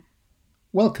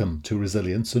Welcome to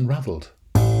Resilience Unravelled.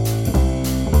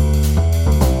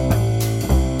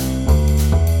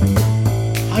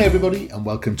 Hi everybody and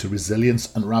welcome to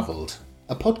Resilience Unravelled,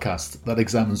 a podcast that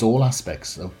examines all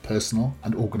aspects of personal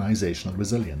and organisational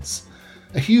resilience.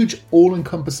 A huge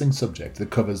all-encompassing subject that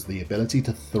covers the ability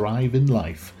to thrive in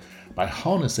life by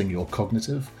harnessing your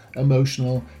cognitive,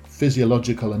 emotional,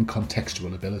 physiological and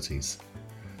contextual abilities.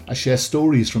 I share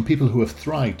stories from people who have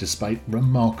thrived despite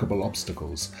remarkable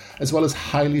obstacles, as well as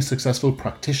highly successful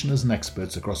practitioners and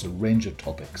experts across a range of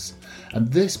topics. And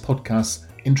this podcast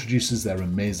introduces their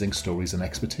amazing stories and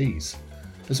expertise,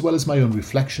 as well as my own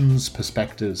reflections,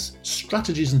 perspectives,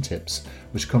 strategies and tips,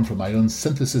 which come from my own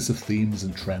synthesis of themes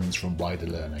and trends from wider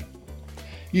learning.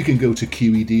 You can go to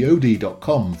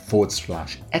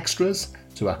qedod.com/extras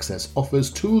to access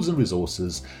offers, tools and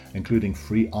resources, including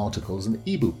free articles and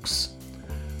ebooks.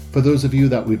 For those of you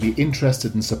that would be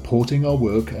interested in supporting our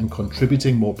work and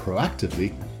contributing more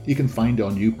proactively, you can find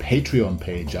our new Patreon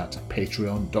page at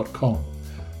patreon.com.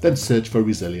 Then search for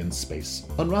Resilience Space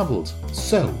Unravelled.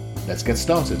 So, let's get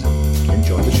started.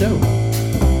 Enjoy the show.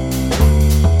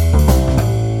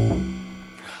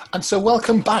 And so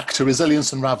welcome back to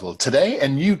Resilience Unravelled. Today, a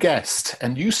new guest, a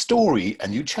new story, a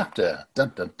new chapter.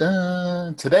 Dun, dun,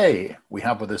 dun. Today, we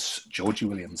have with us Georgie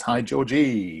Williams. Hi,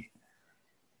 Georgie.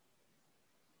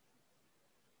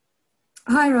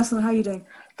 Hi, Russell. How are you doing?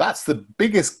 That's the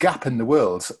biggest gap in the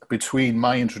world between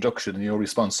my introduction and your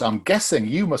response. So I'm guessing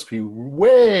you must be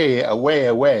way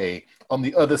away on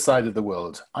the other side of the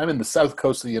world. I'm in the south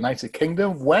coast of the United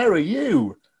Kingdom. Where are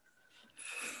you?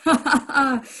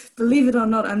 Believe it or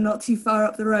not, I'm not too far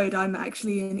up the road. I'm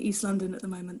actually in East London at the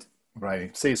moment.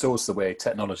 Right. See, it's always the way.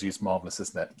 Technology is marvellous,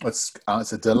 isn't it? It's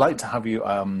a delight to have you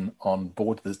on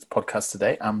board this podcast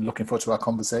today. I'm looking forward to our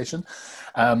conversation.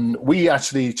 We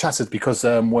actually chatted because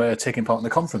we're taking part in the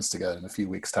conference together in a few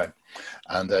weeks' time.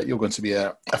 And you're going to be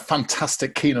a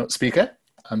fantastic keynote speaker.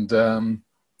 And I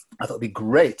thought it'd be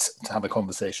great to have a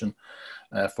conversation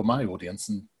for my audience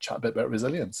and chat a bit about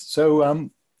resilience. So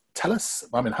tell us,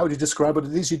 how do you describe what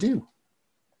it is you do?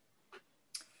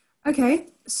 Okay,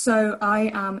 so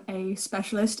I am a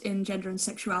specialist in gender and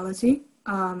sexuality,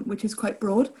 which is quite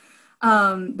broad.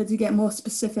 But to get more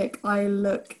specific, I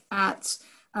look at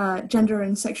gender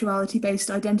and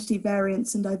sexuality-based identity,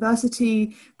 variance and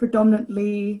diversity,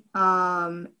 predominantly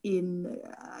in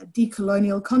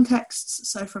decolonial contexts,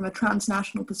 so from a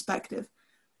transnational perspective.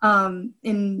 In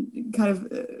kind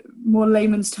of more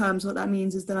layman's terms, what that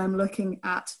means is that I'm looking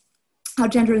at how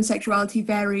gender and sexuality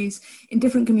varies in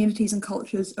different communities and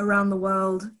cultures around the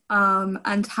world,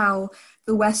 and how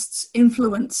the West's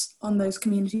influence on those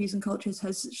communities and cultures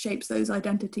has shaped those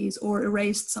identities or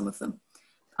erased some of them.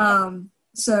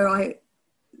 Sorry.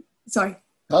 I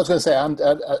was going to say,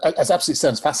 it absolutely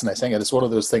sounds fascinating, and it's one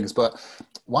of those things, but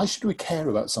why should we care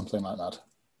about something like that?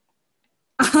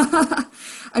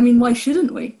 Why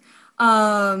shouldn't we?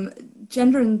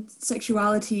 Gender and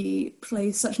sexuality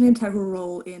plays such an integral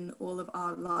role in all of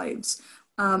our lives.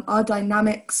 Our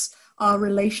dynamics, our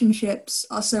relationships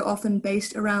are so often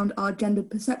based around our gendered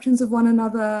perceptions of one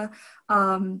another,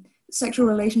 sexual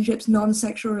relationships,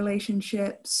 non-sexual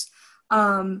relationships,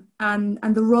 and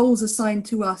the roles assigned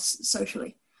to us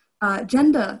socially.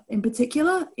 Gender, in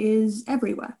particular, is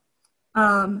everywhere.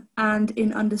 And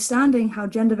in understanding how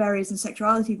gender varies and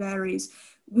sexuality varies,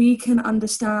 we can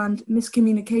understand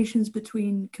miscommunications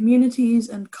between communities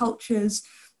and cultures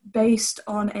based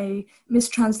on a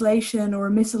mistranslation or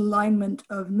a misalignment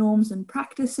of norms and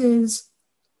practices.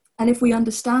 And if we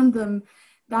understand them,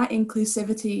 that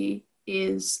inclusivity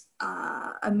is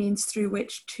a means through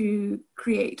which to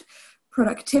create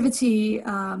productivity,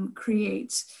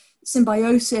 create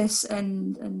symbiosis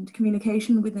and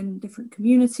communication within different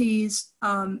communities.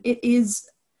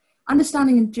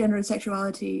 Understanding gender and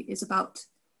sexuality is about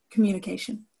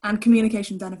communication, and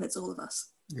communication benefits all of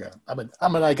us. Yeah,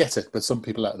 I get it, but some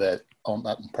people out there aren't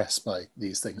that impressed by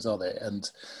these things, are they?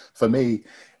 And for me,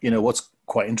 what's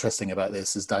quite interesting about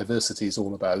this is diversity is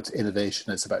all about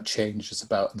innovation. It's about change. It's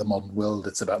about the modern world.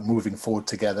 It's about moving forward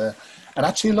together. And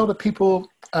actually, a lot of people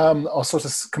can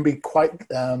be quite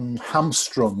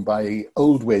hamstrung by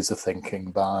old ways of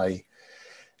thinking, by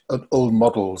old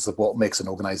models of what makes an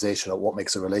organization or what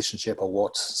makes a relationship or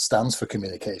what stands for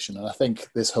communication. And I think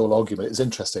this whole argument is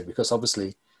interesting because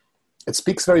obviously it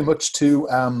speaks very much to,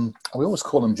 we always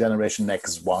call them Generation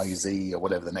X, Y, Z, or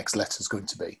whatever the next letter is going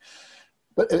to be.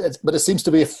 But it seems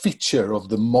to be a feature of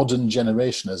the modern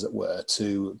generation, as it were,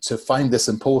 to find this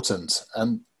important.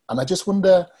 And I just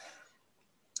wonder,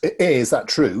 A, is that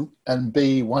true? And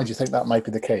B, why do you think that might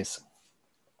be the case?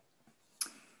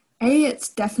 A, it's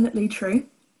definitely true.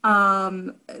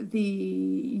 the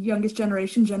youngest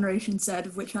generation, Generation Z,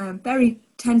 of which I am very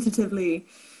tentatively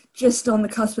just on the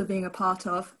cusp of being a part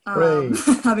of,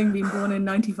 having been born in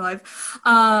 95.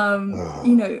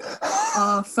 You know,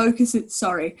 our focus is,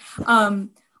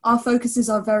 our focuses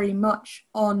are very much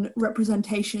on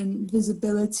representation,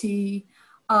 visibility,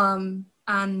 and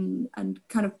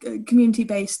kind of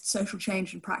community-based social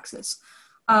change and praxis.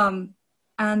 And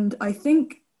I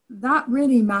think that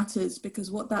really matters, because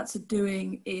what that's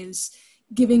doing is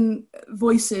giving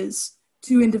voices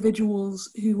to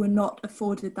individuals who were not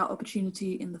afforded that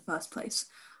opportunity in the first place.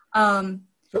 So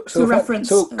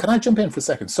can I jump in for a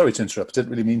second? Sorry to interrupt, I didn't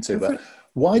really mean to, but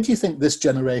why do you think this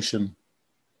generation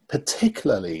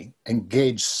particularly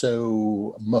engage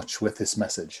so much with this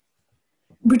message?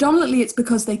 Predominantly it's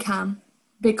because they can,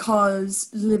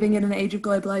 because living in an age of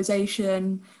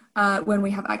globalization, when we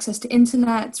have access to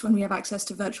internet, when we have access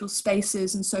to virtual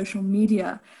spaces and social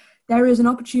media, there is an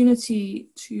opportunity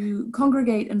to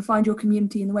congregate and find your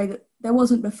community in a way that there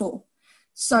wasn't before.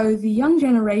 So the young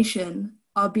generation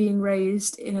are being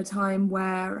raised in a time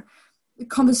where the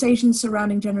conversations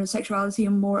surrounding gender and sexuality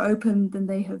are more open than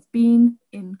they have been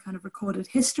in kind of recorded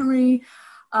history.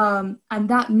 And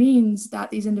that means that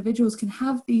these individuals can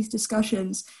have these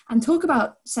discussions and talk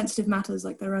about sensitive matters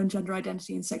like their own gender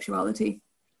identity and sexuality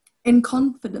in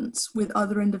confidence with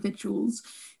other individuals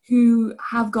who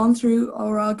have gone through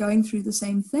or are going through the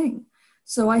same thing.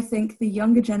 So I think the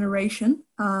younger generation,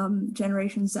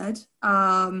 Generation Z,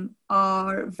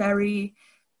 are very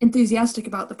enthusiastic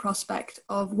about the prospect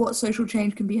of what social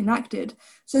change can be enacted,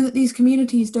 so that these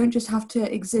communities don't just have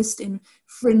to exist in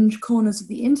fringe corners of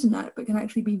the internet, but can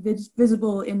actually be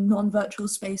visible in non-virtual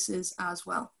spaces as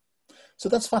well. So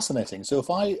that's fascinating. So if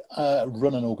I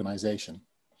run an organization,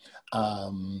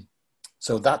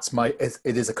 so that's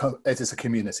it is a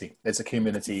community. It's a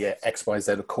community,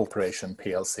 XYZ, a corporation,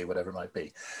 PLC, whatever it might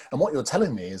be. And what you're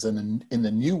telling me is in the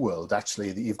new world,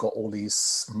 actually, that you've got all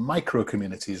these micro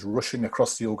communities rushing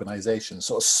across the organization,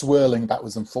 sort of swirling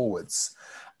backwards and forwards,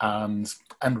 and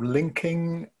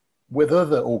linking with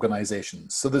other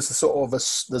organizations. So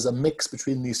there's there's a mix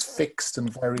between these fixed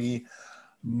and very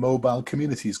mobile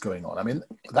communities going on. I mean,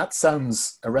 that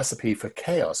sounds a recipe for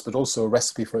chaos, but also a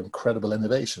recipe for incredible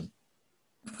innovation.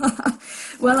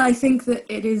 Well, I think that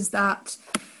it is that,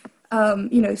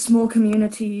 small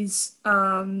communities,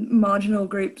 marginal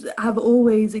groups have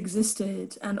always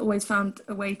existed and always found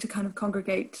a way to kind of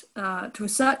congregate to a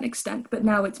certain extent, but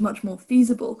now it's much more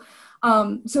feasible.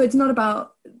 So it's not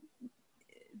about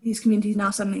these communities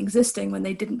now suddenly existing when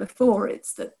they didn't before,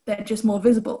 it's that they're just more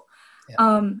visible.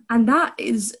 Yeah. And that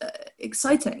is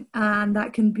exciting, and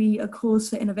that can be a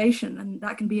cause for innovation, and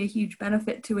that can be a huge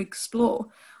benefit to explore.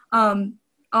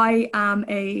 I am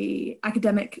an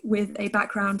academic with a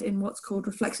background in what's called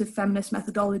reflexive feminist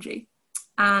methodology.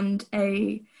 And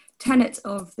a tenet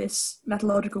of this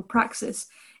methodological praxis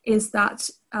is that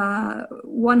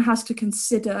one has to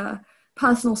consider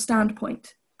personal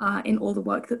standpoint in all the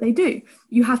work that they do.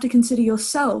 You have to consider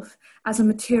yourself as a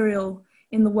material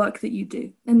in the work that you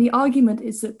do. And the argument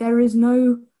is that there is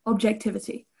no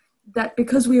objectivity, that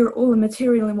because we are all a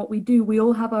material in what we do, we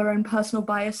all have our own personal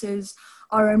biases,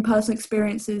 our own personal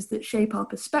experiences that shape our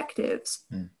perspectives.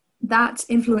 That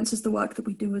influences the work that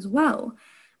we do as well.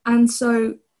 And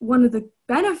so one of the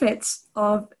benefits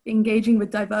of engaging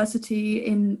with diversity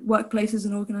in workplaces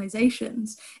and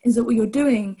organizations is that what you're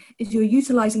doing is you're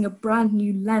utilizing a brand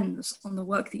new lens on the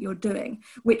work that you're doing,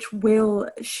 which will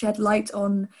shed light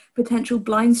on potential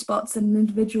blind spots that an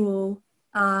individual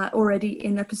already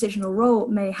in a positional role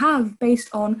may have based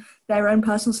on their own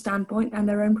personal standpoint and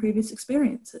their own previous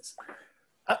experiences.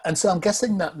 And so I'm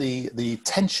guessing that the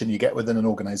tension you get within an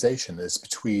organization is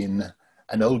between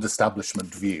an old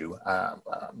establishment view,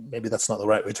 maybe that's not the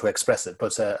right way to express it,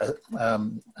 but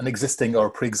an existing or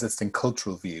pre-existing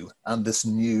cultural view, and this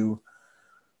new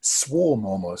swarm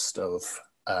almost of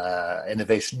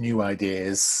innovation, new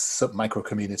ideas,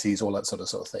 micro-communities, all that sort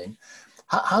of thing.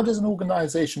 How does an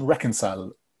organization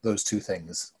reconcile those two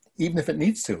things, even if it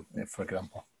needs to, for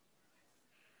example?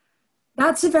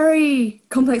 That's a very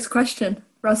complex question,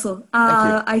 Russell.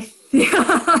 I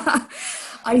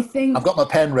think I've got my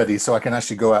pen ready so I can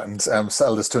actually go out and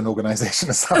sell this to an organization.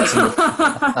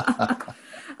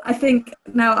 I think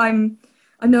now I'm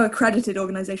no accredited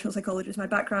organizational psychologist. My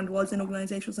background was in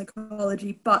organizational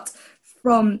psychology, but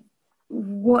from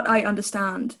what I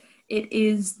understand, it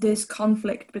is this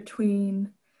conflict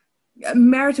between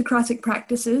meritocratic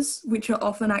practices, which are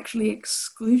often actually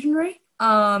exclusionary,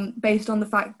 based on the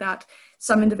fact that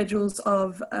some individuals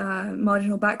of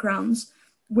marginal backgrounds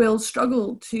will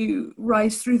struggle to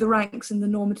rise through the ranks in the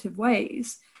normative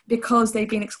ways, because they've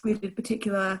been excluded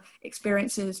particular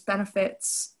experiences,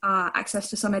 benefits, access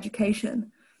to some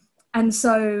education. And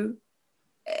so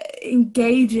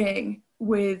engaging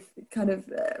with kind of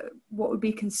what would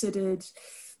be considered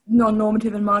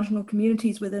non-normative and marginal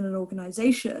communities within an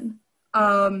organization,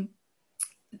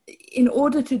 in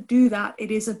order to do that,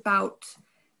 it is about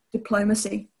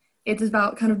diplomacy. It is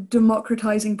about kind of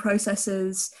democratizing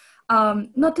processes,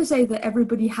 not to say that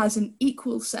everybody has an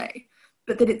equal say,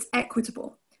 but that it's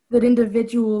equitable, that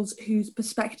individuals whose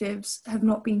perspectives have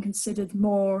not been considered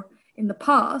more in the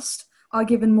past are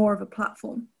given more of a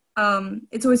platform.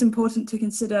 It's always important to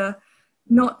consider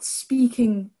not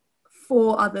speaking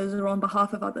for others or on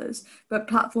behalf of others, but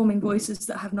platforming voices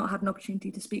that have not had an opportunity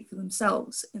to speak for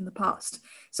themselves in the past.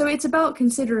 So it's about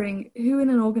considering who in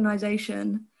an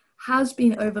organization has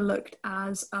been overlooked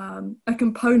as a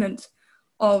component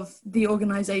of the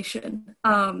organization.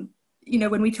 You know,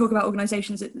 when we talk about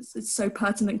organizations, it's so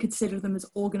pertinent to consider them as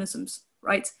organisms,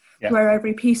 right? Yeah. Where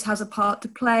every piece has a part to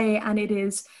play, and it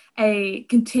is a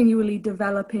continually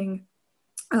developing,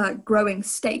 growing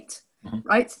state,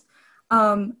 right?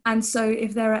 And so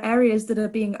if there are areas that are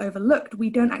being overlooked, we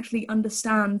don't actually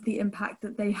understand the impact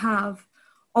that they have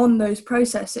on those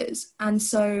processes. And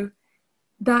so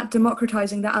that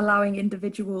democratizing, that allowing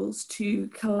individuals to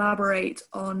collaborate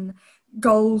on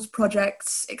goals,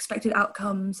 projects, expected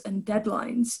outcomes, and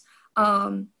deadlines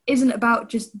isn't about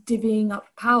just divvying up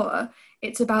power.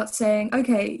 It's about saying,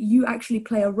 okay, you actually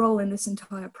play a role in this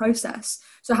entire process.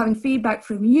 So having feedback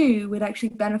from you would actually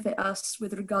benefit us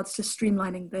with regards to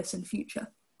streamlining this in future.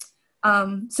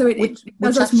 So it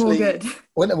does us more good.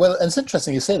 Well, it's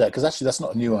interesting you say that, because actually that's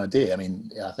not a new idea. I mean,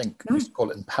 I think we used to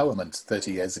call it empowerment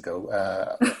 30 years ago.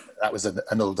 That was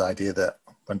an old idea that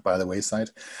went by the wayside.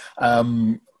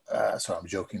 Sorry, I'm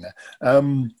joking there.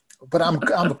 But I'm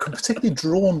particularly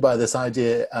drawn by this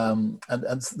idea, and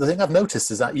the thing I've noticed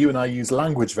is that you and I use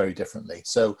language very differently.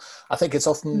 So I think it's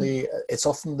often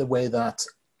the way that,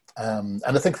 and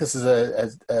I think this is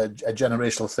a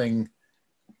generational thing.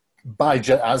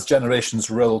 As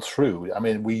generations roll through, I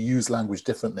mean, we use language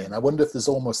differently, and I wonder if there's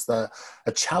almost a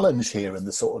challenge here in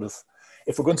the sort of,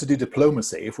 if we're going to do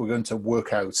diplomacy, if we're going to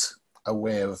work out a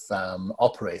way of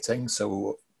operating,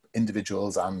 so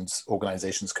individuals and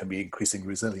organizations can be increasingly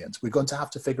resilient, we're going to have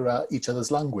to figure out each other's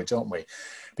language, aren't we?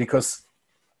 Because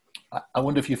I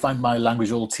wonder if you find my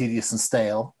language all tedious and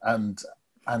stale, and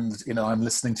you know, I'm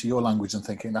listening to your language and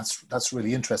thinking that's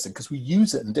really interesting, because we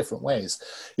use it in different ways.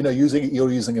 You know,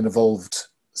 you're using an evolved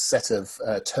set of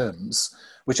terms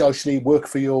which actually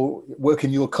work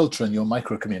in your culture and your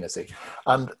micro community,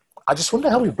 and I just wonder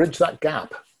how we bridge that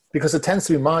gap, because it tends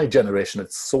to be my generation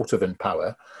that's sort of in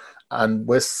power. And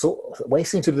we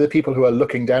seem to be the people who are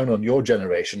looking down on your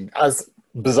generation, as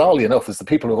bizarrely enough as the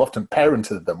people who have often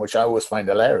parented them, which I always find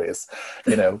hilarious,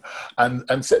 you know,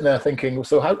 and sitting there thinking,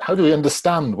 so how do we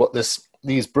understand what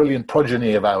these brilliant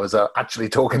progeny of ours are actually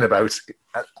talking about?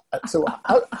 So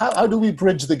how do we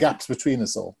bridge the gaps between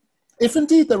us all? If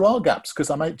indeed there are gaps, because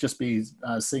I might just be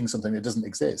seeing something that doesn't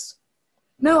exist.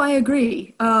 No, I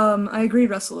agree. I agree,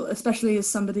 Russell, especially as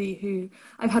somebody who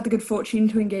I've had the good fortune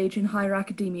to engage in higher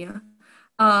academia.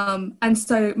 And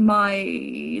so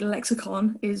my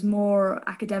lexicon is more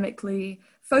academically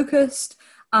focused,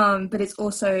 but it's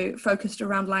also focused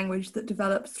around language that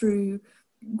developed through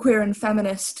queer and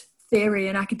feminist theory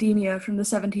in academia from the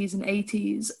 70s and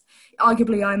 80s.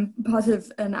 Arguably, I'm part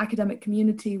of an academic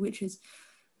community which is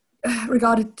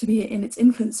regarded to be in its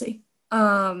infancy.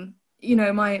 You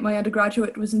know, my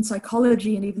undergraduate was in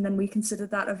psychology, and even then we considered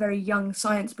that a very young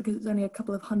science because it's only a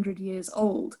couple of 100 years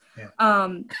old. Yeah.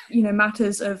 You know,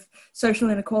 matters of social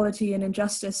inequality and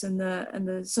injustice and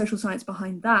the social science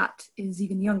behind that is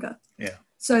even younger. Yeah.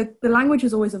 So the language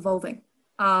is always evolving.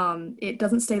 It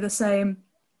doesn't stay the same.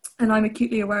 And I'm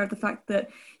acutely aware of the fact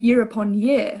that year upon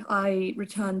year, I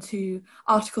return to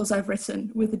articles I've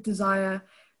written with a desire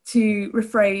to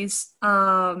rephrase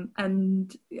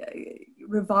and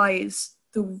revise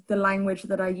the language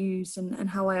that I used and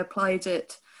how I applied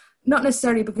it. Not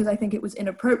necessarily because I think it was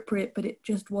inappropriate, but it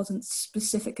just wasn't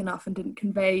specific enough and didn't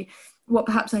convey what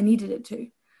perhaps I needed it to.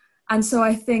 And so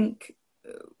I think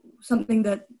something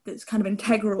that's kind of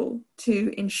integral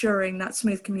to ensuring that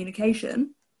smooth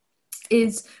communication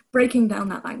is breaking down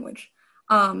that language.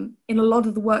 In a lot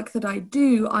of the work that I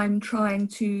do, I'm trying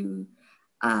to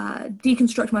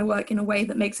deconstruct my work in a way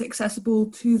that makes it accessible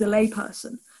to the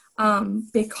layperson.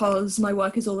 because my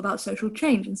work is all about social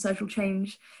change, and social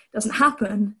change doesn't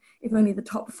happen if only the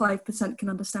top 5% can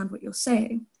understand what you're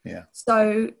saying. Yeah.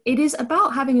 So it is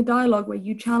about having a dialogue where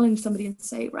you challenge somebody and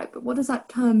say, right, but what does that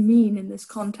term mean in this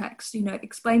context? You know,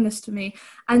 explain this to me,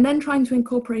 and then trying to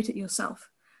incorporate it yourself.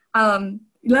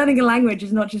 Learning a language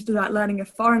is not just about learning a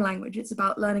foreign language, it's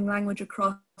about learning language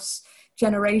across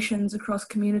generations, across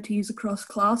communities, across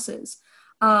classes.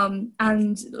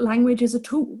 And language is a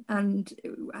tool, and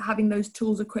having those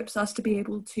tools equips us to be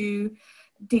able to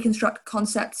deconstruct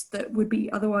concepts that would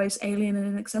be otherwise alien and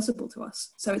inaccessible to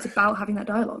us. So it's about having that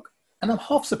dialogue. And I'm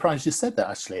half surprised you said that.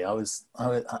 Actually, I was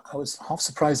half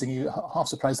surprised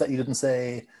that you didn't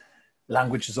say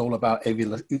language is all about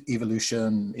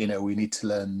evolution. You know, we need to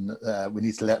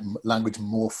let language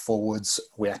move forwards.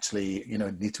 We actually, you know,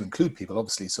 need to include people,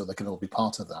 obviously, so they can all be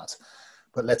part of that.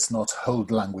 But let's not hold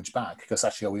language back, because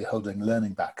actually, are we holding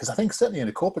learning back? Because I think certainly in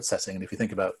a corporate setting, and if you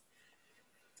think about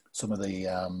some of the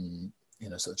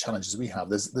sort of challenges we have,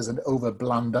 there's an over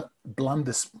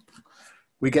blandness.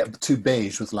 We get too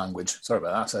beige with language. Sorry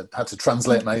about that. I had to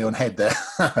translate my own head there.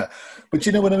 But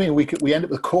you know what I mean? We end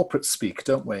up with corporate speak,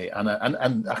 don't we? And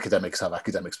academics have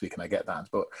academic speak, and I get that.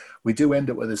 But we do end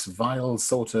up with this vile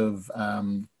sort of,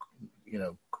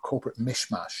 corporate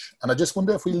mishmash. And I just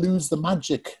wonder if we lose the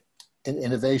magic in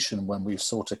innovation when we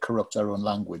sort of corrupt our own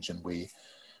language, and we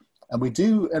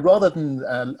do, and rather than,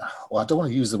 I don't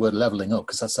want to use the word leveling up,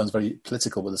 because that sounds very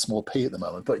political with a small p at the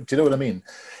moment, but do you know what I mean?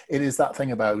 It is that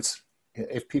thing about,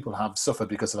 if people have suffered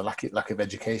because of a lack of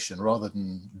education, rather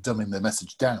than dumbing the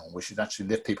message down, we should actually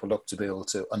lift people up to be able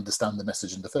to understand the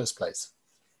message in the first place.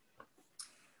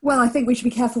 Well, I think we should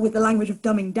be careful with the language of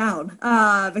dumbing down,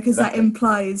 because that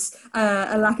implies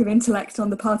a lack of intellect on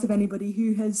the part of anybody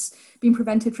who has been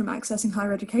prevented from accessing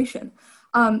higher education.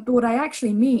 But what I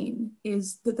actually mean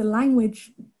is that the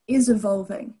language is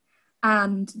evolving,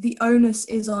 and the onus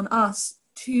is on us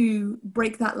to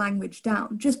break that language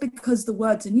down. Just because the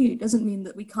words are new doesn't mean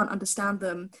that we can't understand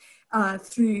them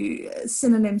through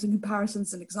synonyms and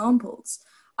comparisons and examples.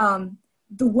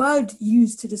 The word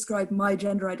used to describe my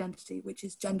gender identity, which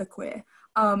is genderqueer,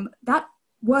 that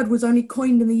word was only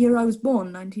coined in the year I was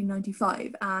born,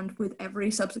 1995, and with every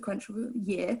subsequent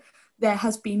year, there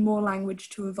has been more language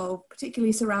to evolve,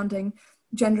 particularly surrounding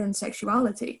gender and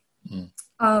sexuality.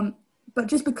 But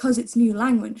just because it's new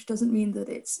language doesn't mean that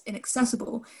it's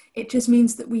inaccessible. It just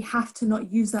means that we have to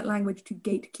not use that language to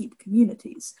gatekeep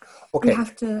communities. Okay. We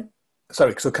have to...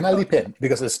 Sorry, so can I leap in?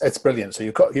 Because it's brilliant. So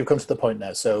you've come to the point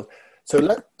now. So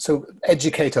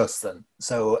educate us then.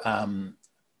 So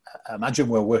imagine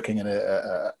we're working in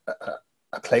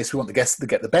a place, we want to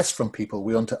get the best from people.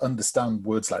 We want to understand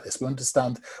words like this. We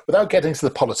understand, without getting to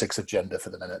the politics of gender for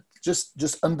the minute,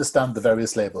 just understand the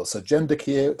various labels. So gender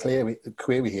queer,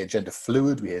 we hear gender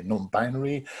fluid, we hear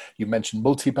non-binary. You mentioned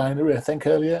multi-binary, I think,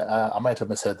 earlier. I might have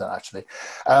misheard that, actually.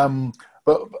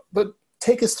 But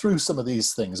take us through some of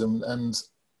these things, and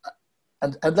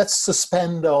let's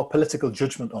suspend our political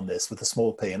judgment on this with a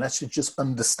small p, and let's just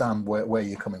understand where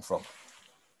you're coming from.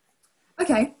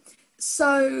 Okay,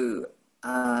 so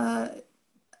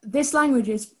this language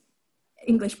is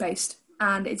English-based,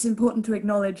 and it's important to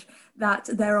acknowledge that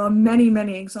there are many,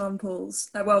 many examples,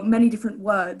 many different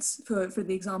words for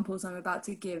the examples I'm about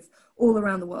to give all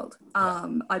around the world.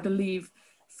 I believe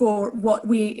for what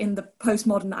we in the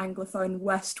postmodern Anglophone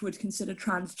West would consider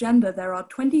transgender, there are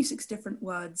 26 different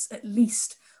words, at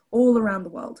least, all around the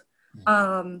world.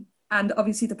 And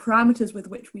obviously the parameters with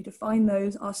which we define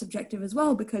those are subjective as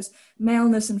well, because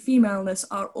maleness and femaleness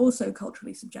are also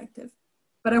culturally subjective.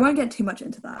 But I won't get too much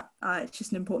into that. It's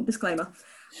just an important disclaimer.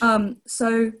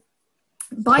 So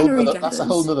binary genders... That's a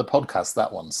whole other podcast,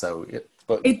 that one. So,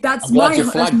 that's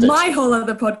my whole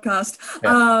other podcast.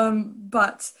 Yeah.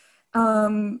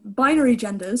 Binary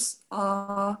genders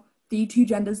are the two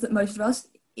genders that most of us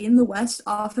in the West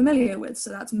are familiar with. So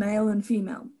that's male and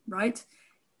female, right?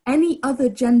 Any other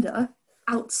gender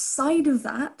outside of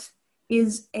that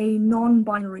is a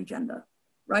non-binary gender,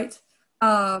 right?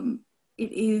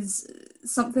 It is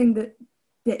something that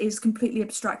is completely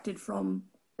abstracted from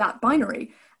that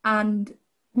binary. And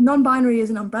non-binary is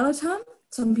an umbrella term.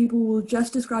 Some people will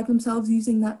just describe themselves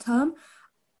using that term,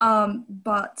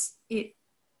 but it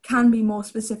can be more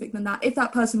specific than that if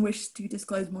that person wishes to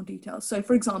disclose more details. So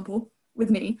for example,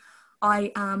 with me,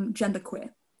 I am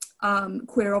genderqueer.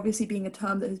 Queer obviously being a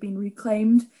term that has been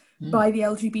reclaimed by the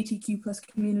LGBTQ plus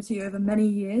community over many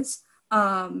years,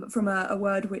 from a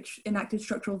word which enacted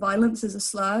structural violence as a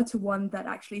slur to one that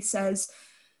actually says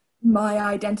my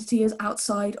identity is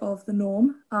outside of the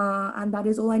norm, and that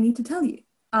is all I need to tell you.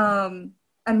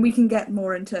 and we can get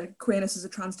more into queerness as a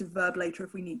transitive verb later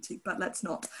if we need to, but let's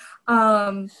not.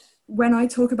 When I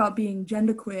talk about being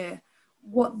genderqueer,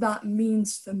 what that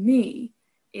means for me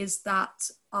is that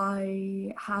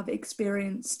I have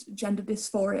experienced gender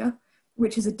dysphoria,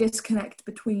 which is a disconnect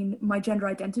between my gender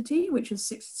identity, which is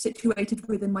situated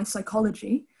within my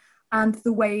psychology, and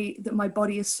the way that my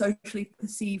body is socially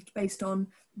perceived based on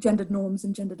gendered norms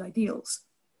and gendered ideals.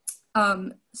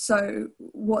 So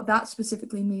what that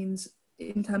specifically means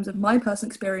in terms of my personal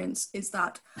experience is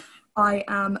that I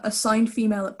am assigned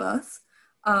female at birth.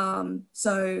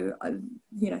 So,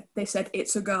 they said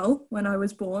it's a girl when I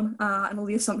was born, and all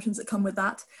the assumptions that come with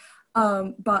that.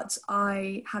 But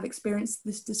I have experienced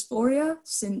this dysphoria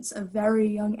since a very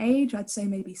young age, I'd say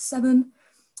maybe 7.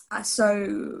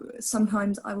 So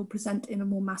sometimes I will present in a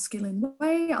more masculine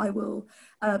way. I will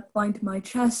bind my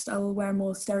chest. I will wear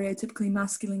more stereotypically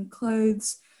masculine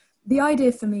clothes. The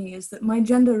idea for me is that my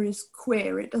gender is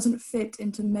queer. It doesn't fit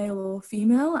into male or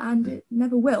female, and it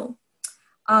never will.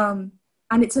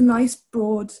 And it's a nice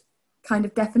broad kind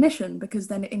of definition because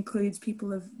then it includes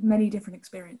people of many different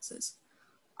experiences.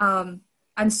 And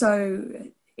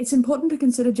so it's important to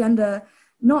consider gender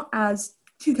not as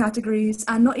 2 categories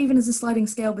and not even as a sliding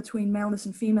scale between maleness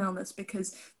and femaleness,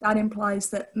 because that implies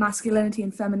that masculinity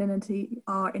and femininity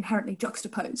are inherently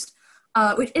juxtaposed,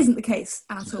 which isn't the case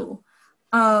at all.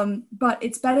 But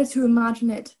it's better to imagine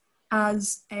it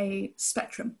as a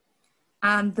spectrum.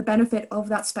 And the benefit of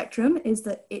that spectrum is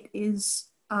that it is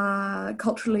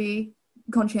culturally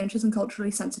conscientious and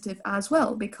culturally sensitive as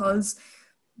well, because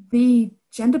the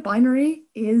gender binary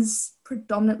is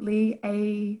predominantly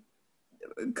a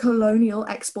colonial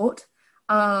export,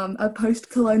 a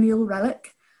post-colonial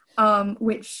relic,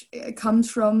 which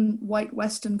comes from white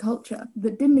Western culture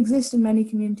that didn't exist in many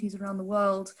communities around the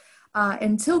world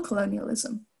until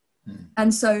colonialism.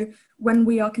 And so when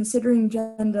we are considering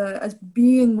gender as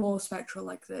being more spectral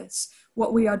like this,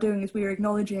 what we are doing is we are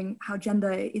acknowledging how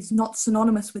gender is not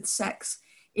synonymous with sex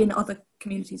in other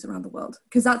communities around the world.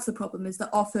 Because that's the problem, is that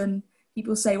often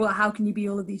people say, well, how can you be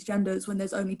all of these genders when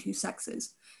there's only 2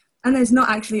 sexes? And there's not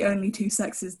actually only 2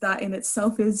 sexes. That in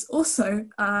itself is also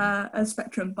a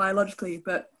spectrum biologically,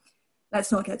 but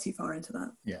let's not get too far into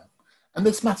that. Yeah. And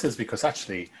this matters because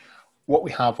actually what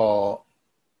we have are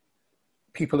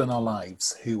people in our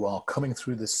lives who are coming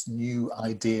through this new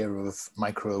idea of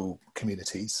micro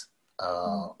communities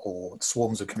or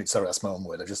swarms of communities. Sorry, that's my own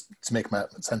word. Just to make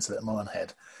sense of it in my own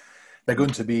head. They're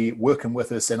going to be working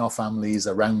with us in our families,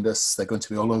 around us. They're going to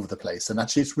be all over the place. And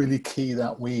actually it's really key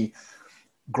that we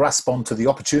grasp onto the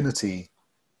opportunity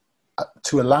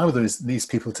to allow these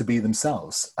people to be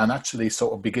themselves and actually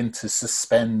sort of begin to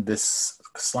suspend this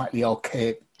slightly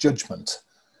archaic judgment.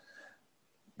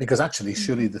 Because actually,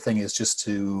 surely the thing is just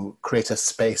to create a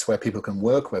space where people can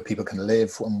work, where people can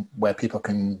live, where people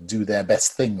can do their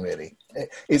best thing, really.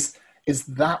 Is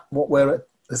that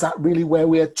is that really where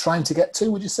we're trying to get to,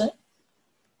 would you say?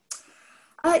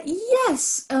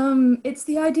 Yes. It's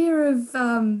the idea of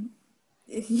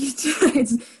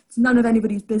it's none of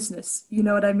anybody's business. You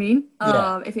know what I mean?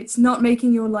 Yeah. If it's not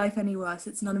making your life any worse,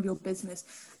 it's none of your business.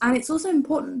 And it's also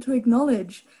important to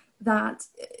acknowledge that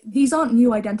these aren't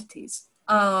new identities.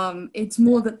 It's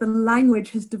more that the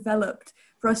language has developed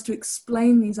for us to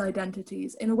explain these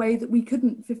identities in a way that we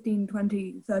couldn't 15,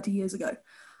 20, 30 years ago.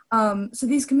 So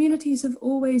these communities have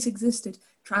always existed.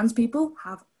 Trans people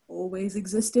have always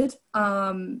existed.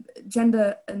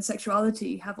 Gender and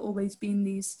sexuality have always been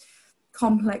these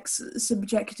complex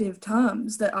subjective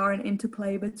terms that are an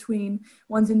interplay between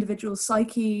one's individual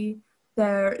psyche,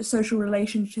 their social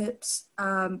relationships,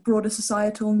 broader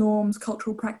societal norms,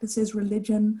 cultural practices,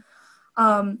 religion.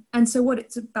 And so what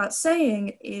it's about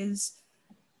saying is,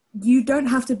 you don't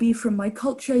have to be from my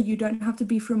culture, you don't have to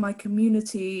be from my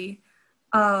community,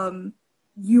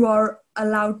 you are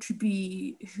allowed to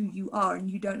be who you are and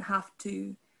you don't have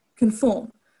to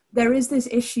conform. There is this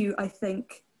issue, I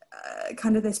think,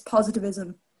 kind of this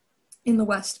positivism in the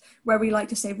West where we like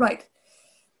to say, right,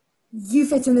 you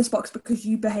fit in this box because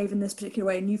you behave in this particular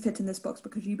way, and you fit in this box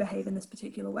because you behave in this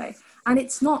particular way. And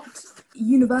it's not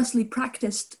universally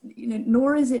practiced,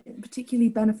 nor is it particularly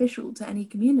beneficial to any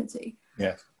community.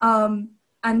 Yeah.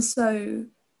 And so,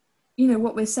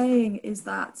 what we're saying is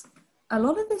that a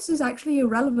lot of this is actually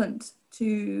irrelevant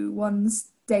to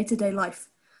one's day-to-day life.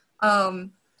 By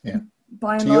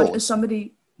and large, as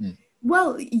somebody...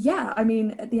 Well, yeah, I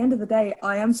mean, at the end of the day,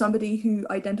 I am somebody who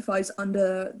identifies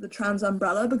under the trans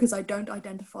umbrella because I don't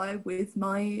identify with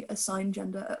my assigned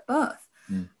gender at birth.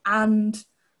 And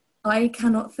I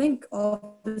cannot think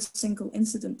of a single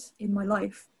incident in my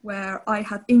life where I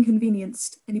have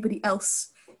inconvenienced anybody else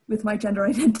with my gender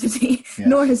identity, Yeah.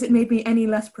 nor has it made me any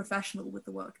less professional with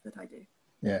the work that I do.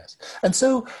 Yes. And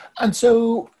so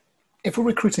if we're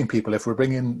recruiting people, if we're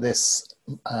bringing this,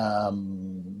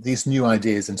 these new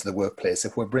ideas into the workplace,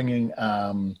 if we're bringing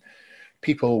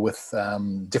people with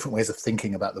different ways of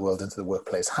thinking about the world into the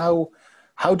workplace, how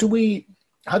do we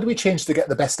change to get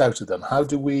the best out of them? How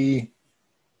do we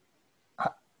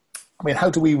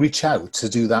reach out to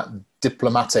do that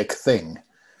diplomatic thing?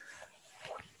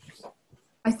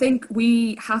 I think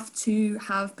we have to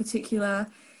have particular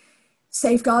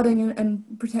safeguarding and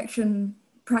protection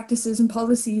practices and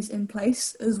policies in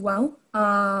place as well.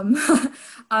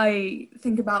 I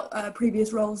think about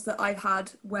previous roles that I've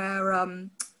had where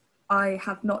I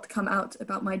have not come out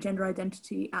about my gender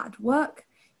identity at work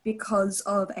because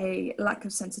of a lack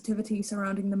of sensitivity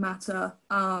surrounding the matter,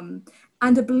 and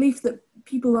a belief that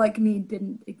people like me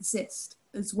didn't exist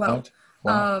as well. Right.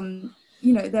 Wow.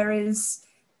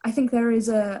 I think there is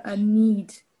a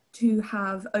need to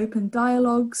have open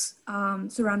dialogues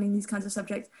surrounding these kinds of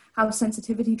subjects, have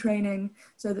sensitivity training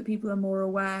so that people are more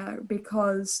aware,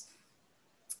 because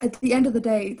at the end of the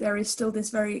day, there is still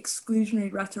this very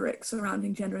exclusionary rhetoric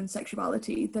surrounding gender and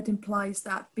sexuality that implies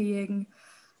that being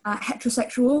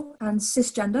heterosexual and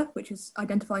cisgender, which is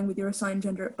identifying with your assigned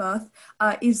gender at birth,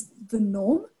 is the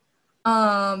norm.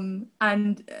 And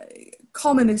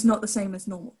common is not the same as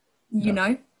normal, you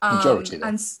know? Majority, though.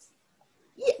 And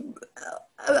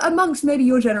amongst maybe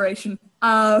your generation.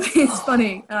 It's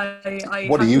funny.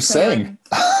 What are you saying?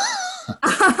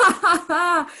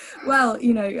 Well,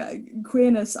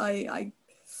 queerness,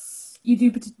 you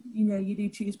do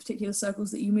choose particular circles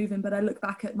that you move in, but I look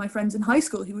back at my friends in high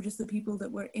school who were just the people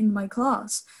that were in my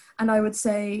class, and I would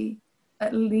say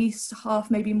at least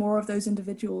half, maybe more of those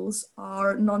individuals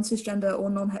are non-cisgender or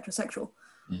non-heterosexual,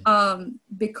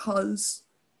 because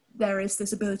there is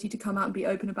this ability to come out and be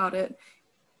open about it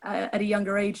at a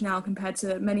younger age now compared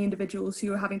to many individuals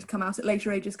who are having to come out at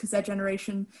later ages because their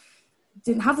generation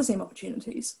didn't have the same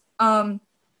opportunities.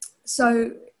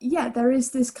 So yeah, there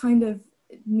is this kind of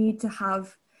need to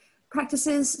have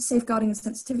practices, safeguarding and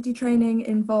sensitivity training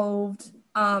involved,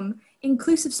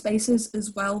 inclusive spaces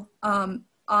as well.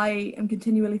 I am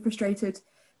continually frustrated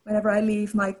whenever I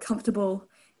leave my comfortable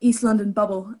East London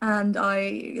bubble and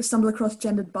I stumble across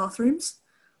gendered bathrooms,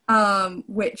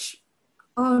 which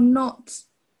are not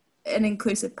an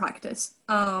inclusive practice.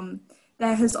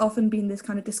 There has often been this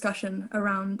kind of discussion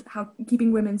around how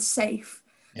keeping women safe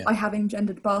by having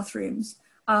gendered bathrooms,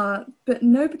 but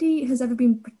nobody has ever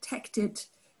been protected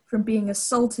from being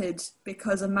assaulted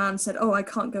because a man said, oh, I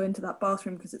can't go into that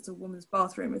bathroom because it's a woman's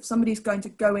bathroom. If somebody's going to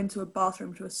go into a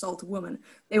bathroom to assault a woman,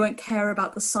 they won't care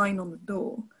about the sign on the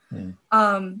door.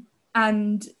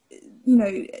 And,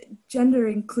 gender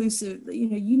inclusive,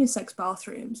 unisex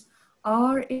bathrooms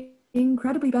are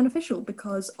incredibly beneficial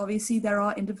because obviously there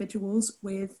are individuals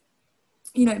with,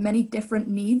 many different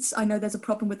needs. I know there's a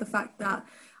problem with the fact that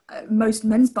most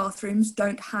men's bathrooms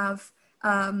don't have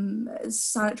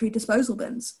sanitary disposal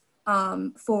bins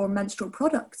for menstrual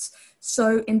products.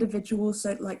 So individuals,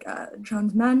 like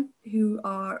trans men who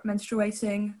are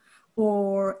menstruating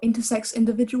or intersex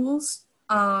individuals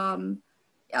don't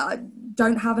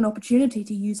have an opportunity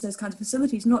to use those kinds of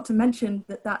facilities, not to mention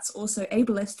that that's also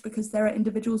ableist because there are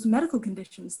individuals with medical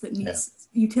conditions that need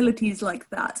utilities like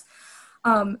that.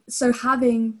 So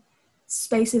having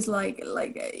spaces like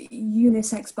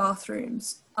unisex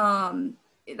bathrooms,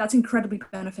 that's incredibly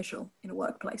beneficial in a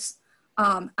workplace.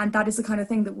 And that is the kind of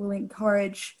thing that will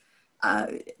encourage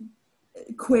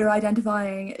queer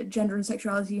identifying, gender and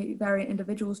sexuality variant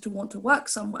individuals to want to work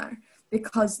somewhere,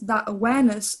 because that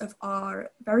awareness of our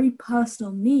very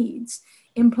personal needs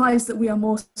implies that we are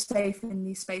more safe in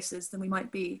these spaces than we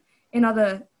might be in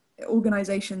other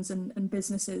organizations and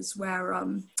businesses where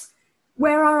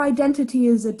our identity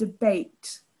is a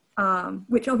debate,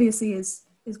 which obviously is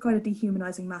quite a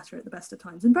dehumanizing matter at the best of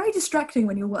times and very distracting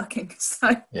when you're working.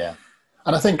 So yeah,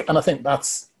 and I think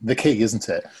that's the key, isn't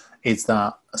it? Is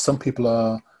that some people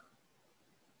are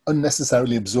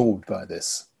unnecessarily absorbed by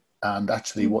this, and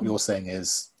actually what you're saying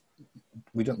is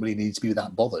we don't really need to be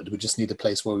that bothered. We just need a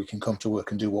place where we can come to work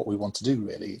and do what we want to do,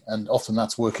 really. And often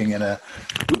that's working in an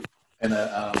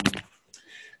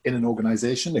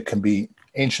organization. It can be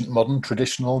ancient, modern,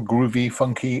 traditional, groovy,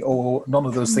 funky, or none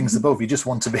of those things above. You just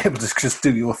want to be able to just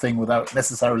do your thing without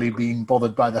necessarily being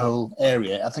bothered by the whole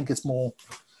area. I think there's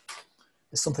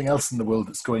something else in the world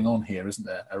that's going on here, isn't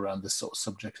there, around this sort of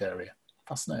subject area.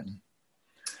 Fascinating.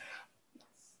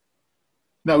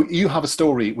 Now, you have a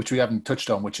story which we haven't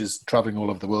touched on, which is traveling all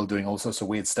over the world doing all sorts of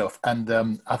weird stuff.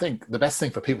 And I think the best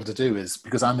thing for people to do is,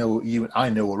 because I know you and I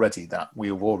know already that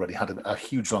we've already had a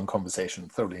huge long conversation,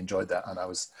 thoroughly enjoyed that. And I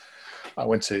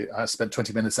spent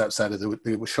 20 minutes outside of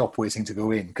the shop waiting to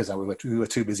go in because we were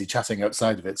too busy chatting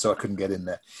outside of it, so I couldn't get in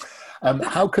there.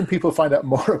 How can people find out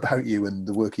more about you and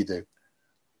the work you do?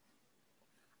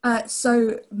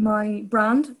 So my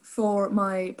brand for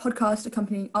my podcast,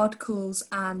 accompanying articles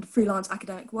and freelance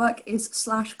academic work is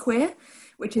 /queer,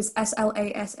 which is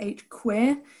SLASH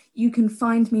queer. You can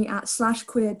find me at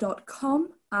 /queer.com.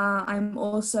 I'm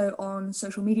also on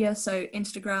social media, so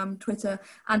Instagram, Twitter,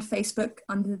 and Facebook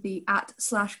under the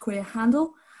 @/queer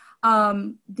handle.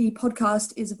 The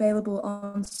podcast is available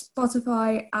on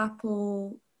Spotify,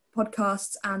 Apple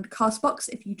Podcasts, and Castbox.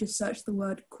 If you just search the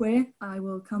word queer, I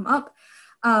will come up.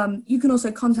 You can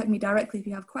also contact me directly if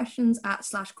you have questions at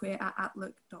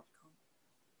 /queer@outlook.com.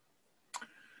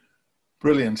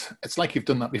 Brilliant. It's like you've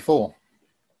done that before.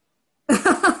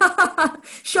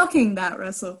 Shocking that,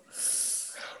 Russell.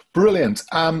 Brilliant.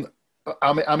 I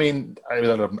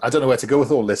don't know where to go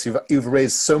with all this. You've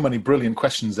raised so many brilliant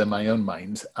questions in my own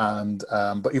mind, and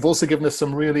but you've also given us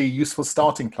some really useful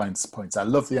starting points. I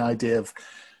love the idea of,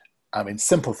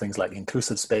 simple things like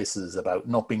inclusive spaces, about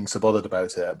not being so bothered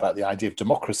about it, about the idea of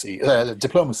diplomacy.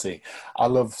 I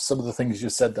love some of the things you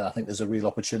said there. I think there's a real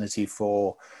opportunity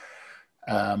for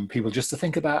people just to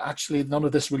think about, actually, none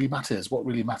of this really matters. What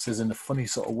really matters in a funny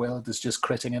sort of world is just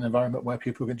creating an environment where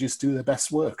people can just do their best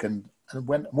work. And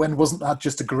when wasn't that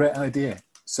just a great idea?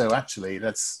 So actually,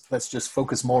 let's just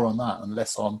focus more on that and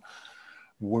less on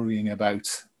worrying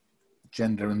about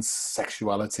gender and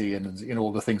sexuality and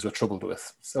all the things we're troubled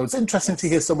with. So it's interesting to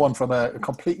hear someone from a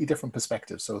completely different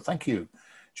perspective. So thank you,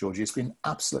 Georgie. It's been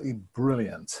absolutely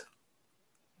brilliant.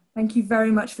 Thank you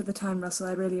very much for the time, Russell.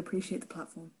 I really appreciate the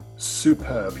platform.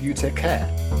 Superb. You take care.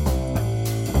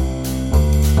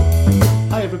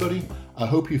 Hi, everybody. I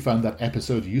hope you found that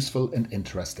episode useful and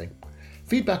interesting.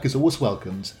 Feedback is always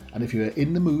welcomed, and if you're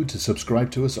in the mood to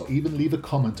subscribe to us or even leave a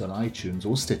comment on iTunes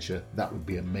or Stitcher, that would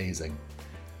be amazing.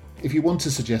 If you want to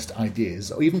suggest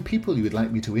ideas or even people you would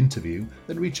like me to interview,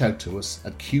 then reach out to us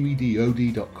at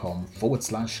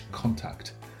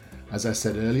qedod.com/contact. As I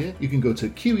said earlier, you can go to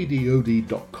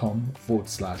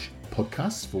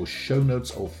qedod.com/podcasts for show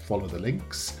notes or follow the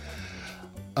links.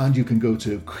 And you can go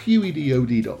to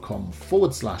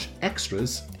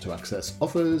qedod.com/extras to access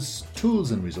offers,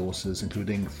 tools and resources,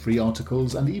 including free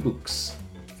articles and ebooks.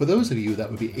 For those of you that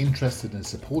would be interested in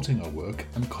supporting our work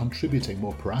and contributing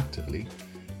more proactively,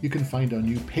 you can find our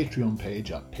new Patreon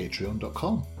page at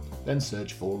patreon.com. Then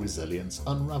search for Resilience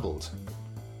Unraveled.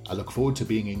 I look forward to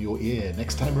being in your ear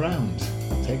next time around.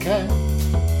 Take care.